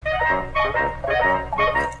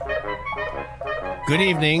Good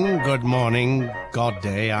evening, good morning, God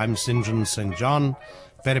day. I'm St. John St. John.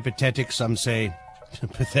 Very pathetic, some say.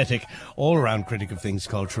 Pathetic, all-round critic of things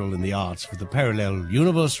cultural and the arts for the Parallel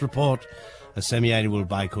Universe Report, a semi-annual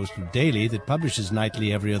bi-coastal daily that publishes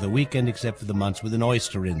nightly every other weekend except for the months with an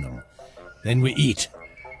oyster in them. Then we eat.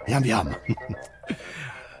 Yum, yum.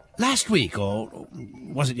 Last week, or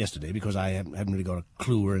was it yesterday, because I haven't really got a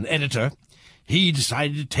clue or an editor, he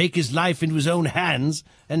decided to take his life into his own hands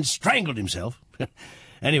and strangled himself.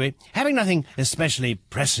 Anyway, having nothing especially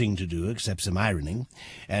pressing to do except some ironing,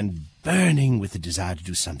 and burning with the desire to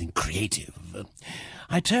do something creative,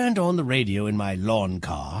 I turned on the radio in my lawn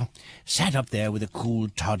car, sat up there with a cool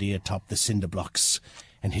toddy atop the cinder blocks,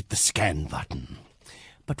 and hit the scan button.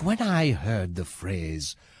 But when I heard the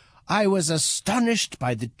phrase, I was astonished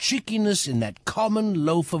by the cheekiness in that common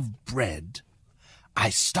loaf of bread, I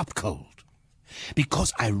stopped cold,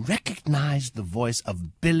 because I recognized the voice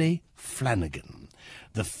of Billy Flanagan,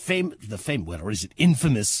 the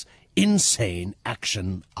infamous, insane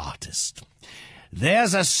action artist.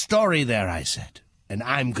 There's a story there, I said, and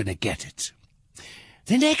I'm going to get it.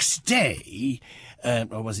 The next day,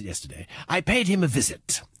 or was it yesterday, I paid him a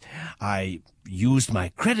visit. I used my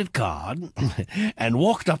credit card and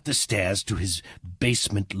walked up the stairs to his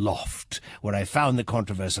basement loft, where I found the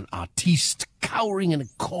controversial artiste cowering in a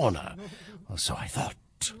corner. Or so I thought.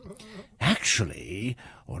 Actually,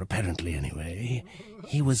 or apparently anyway,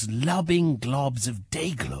 he was lobbing globs of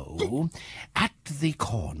day-glow at the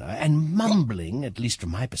corner and mumbling, at least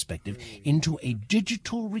from my perspective, into a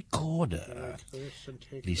digital recorder.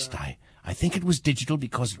 At least I think it was digital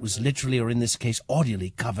because it was literally, or in this case,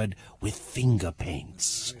 audially covered with finger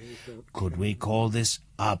paints. Could we call this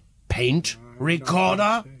a paint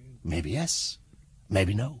recorder? Maybe yes,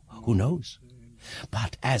 maybe no, who knows?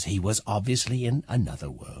 But as he was obviously in another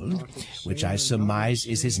world, which I surmise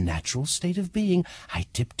is his natural state of being, I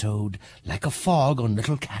tiptoed like a fog on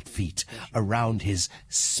little cat feet around his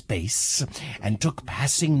space and took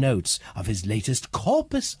passing notes of his latest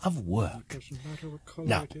corpus of work.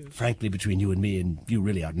 Now, frankly, between you and me, and you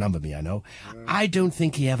really outnumber me, I know, I don't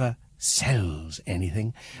think he ever sells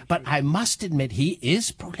anything, but I must admit he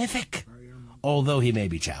is prolific, although he may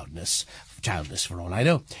be childless for all I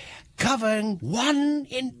know. Covering one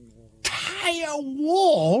entire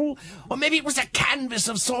wall, or maybe it was a canvas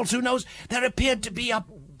of sorts, who knows, there appeared to be a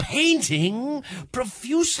painting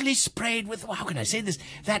profusely sprayed with, how can I say this,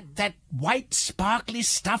 that white sparkly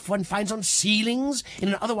stuff one finds on ceilings in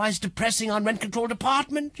an otherwise depressing unrent-controlled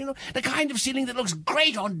apartment, you know, the kind of ceiling that looks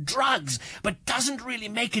great on drugs, but doesn't really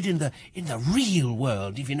make it in the real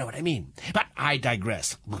world, if you know what I mean. But I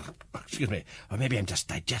digress. Excuse me, or maybe I'm just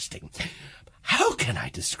digesting. How can I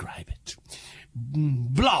describe it?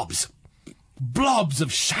 Blobs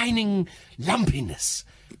of shining lumpiness.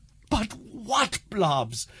 But what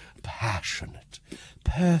blobs? Passionate,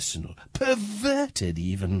 personal, perverted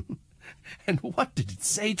even. And what did it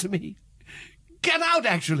say to me? Get out,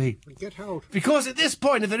 actually. Get out. Because at this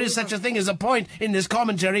point, if there is such a thing as a point in this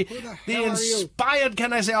commentary, the inspired,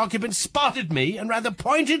 can I say, occupant spotted me, and rather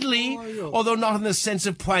pointedly, although not in the sense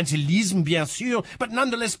of pointillisme, bien sûr, but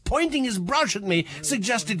nonetheless pointing his brush at me,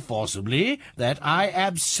 suggested forcibly that I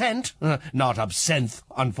absent, not absinthe,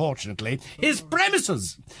 unfortunately, his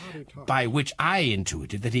premises, by which I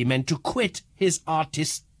intuited that he meant to quit his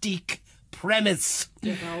artistique premise.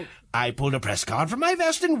 I pulled a press card from my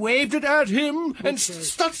vest and waved it at him, and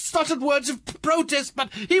stuttered words of protest,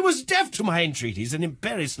 but he was deaf to my entreaties and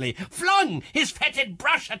imperiously flung his fetid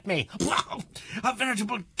brush at me. A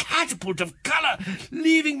veritable catapult of colour,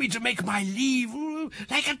 leaving me to make my leave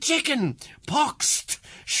like a chicken, poxed,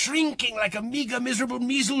 shrinking like a meagre, miserable,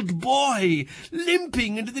 measled boy,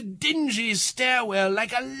 limping into the dingy stairwell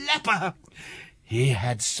like a leper. He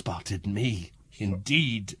had spotted me,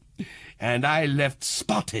 indeed, and I left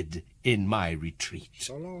spotted in my retreat.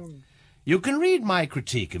 So long. You can read my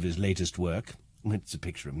critique of his latest work, it's a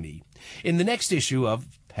picture of me, in the next issue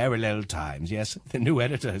of Parallel Times. Yes, the new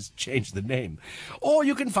editor has changed the name. Or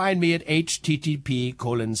you can find me at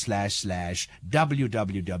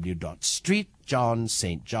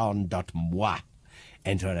http://www.streetjohnstjohn.moi.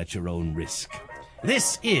 Enter at your own risk.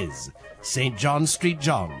 This is St. John Street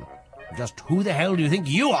John. Just who the hell do you think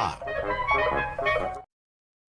you are?